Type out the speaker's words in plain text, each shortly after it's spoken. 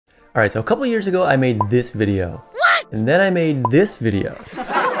All right, so a couple years ago, I made this video. What? And then I made this video.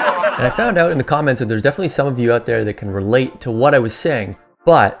 And I found out in the comments that there's definitely some of you out there that can relate to what I was saying,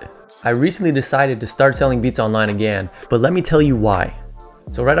 but I recently decided to start selling beats online again, but let me tell you why.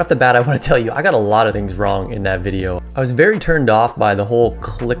 So right off the bat, I want to tell you, I got a lot of things wrong in that video. I was very turned off by the whole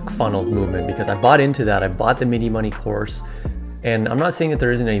ClickFunnels movement because I bought into that. I bought the MIDI Money course, and I'm not saying that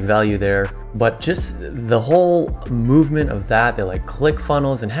there isn't any value there, but just the whole movement of that, they're like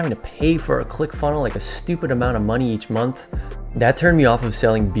ClickFunnels and having to pay for a ClickFunnel, like a stupid amount of money each month, that turned me off of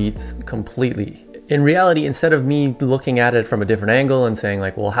selling beats completely. In reality, instead of me looking at it from a different angle and saying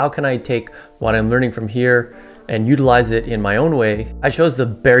like, well, how can I take what I'm learning from here and utilize it in my own way, I chose to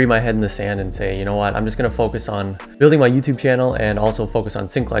bury my head in the sand and say, you know what, I'm just gonna focus on building my YouTube channel and also focus on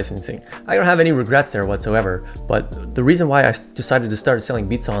sync licensing. I don't have any regrets there whatsoever, but the reason why I decided to start selling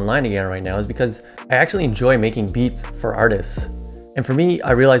beats online again right now is because I actually enjoy making beats for artists. And for me,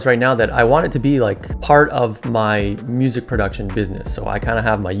 I realize right now that I want it to be like part of my music production business. So I kind of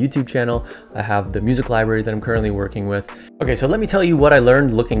have my YouTube channel, I have the music library that I'm currently working with. Okay, so let me tell you what I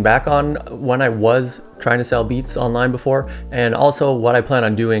learned looking back on when I was trying to sell beats online before, and also what I plan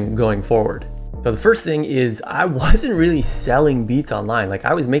on doing going forward. So the first thing is I wasn't really selling beats online. Like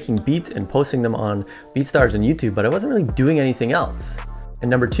I was making beats and posting them on BeatStars and YouTube, but I wasn't really doing anything else. And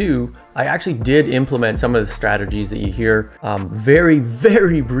number two, I actually did implement some of the strategies that you hear very,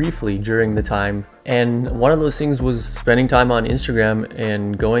 very briefly during the time. And one of those things was spending time on Instagram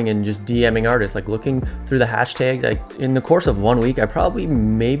and going and just DMing artists, like looking through the hashtags. Like in the course of 1 week, I probably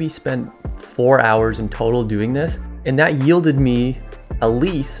maybe spent 4 hours in total doing this. And that yielded me a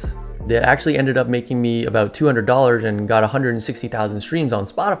lease that actually ended up making me about $200 and got 160,000 streams on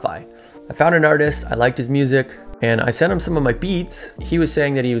Spotify. I found an artist, I liked his music, and I sent him some of my beats. He was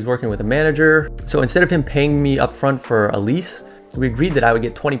saying that he was working with a manager. So instead of him paying me upfront for a lease, we agreed that I would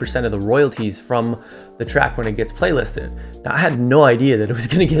get 20% of the royalties from the track when it gets playlisted. Now I had no idea that it was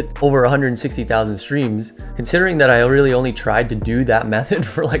gonna get over 160,000 streams. Considering that I really only tried to do that method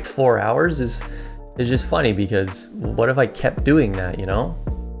for like 4 hours is just funny, because what if I kept doing that, you know?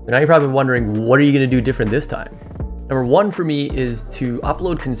 And now you're probably wondering, what are you gonna do different this time? Number one for me is to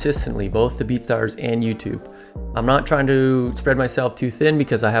upload consistently, both to BeatStars and YouTube. I'm not trying to spread myself too thin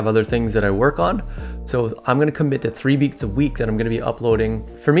because I have other things that I work on. So I'm gonna commit to 3 beats a week that I'm gonna be uploading.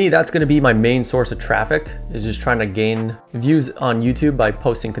 For me, that's gonna be my main source of traffic, is just trying to gain views on YouTube by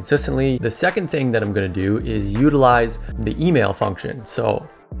posting consistently. The second thing that I'm gonna do is utilize the email function. So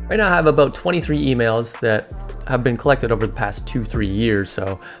right now I have about 23 emails that have been collected over the past 2-3 years.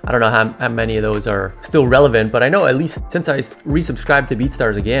 So I don't know how many of those are still relevant, but I know at least since I resubscribed to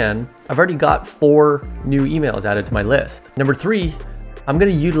BeatStars again, I've already got 4 new emails added to my list. Number 3, I'm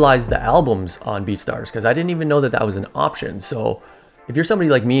gonna utilize the albums on BeatStars because I didn't even know that that was an option. So if you're somebody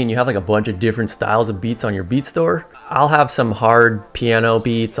like me and you have like a bunch of different styles of beats on your beat store, I'll have some hard piano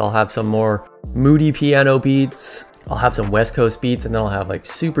beats, I'll have some more moody piano beats, I'll have some West Coast beats, and then I'll have like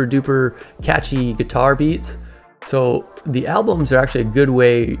super duper catchy guitar beats. So the albums are actually a good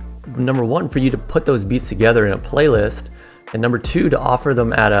way, number one, for you to put those beats together in a playlist, and number two, to offer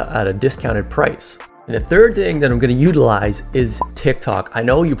them at a discounted price. And the third thing that I'm going to utilize is TikTok. I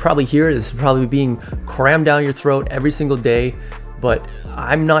know you probably hear this is probably being crammed down your throat every single day, but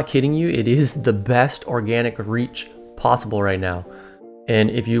I'm not kidding you. It is the best organic reach possible right now.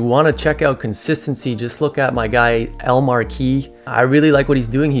 And if you want to check out consistency, just look at my guy El Marquis. I really like what he's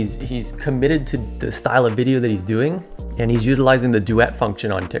doing. He's committed to the style of video that he's doing, and he's utilizing the duet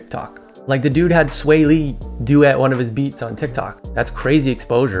function on TikTok. Like the dude had Sway Lee duet one of his beats on TikTok. That's crazy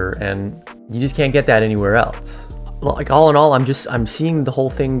exposure, and you just can't get that anywhere else. Like all in all, I'm seeing the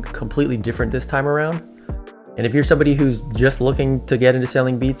whole thing completely different this time around. And if you're somebody who's just looking to get into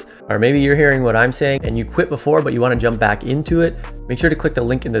selling beats, or maybe you're hearing what I'm saying and you quit before but you want to jump back into it, make sure to click the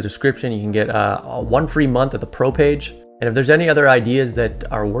link in the description. You can get 1 free month at the pro page. And if there's any other ideas that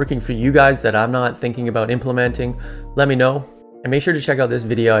are working for you guys that I'm not thinking about implementing, let me know. And make sure to check out this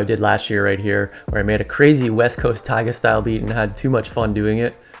video I did last year right here, where I made a crazy West Coast Taiga style beat and had too much fun doing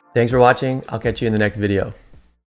it. Thanks for watching. I'll catch you in the next video.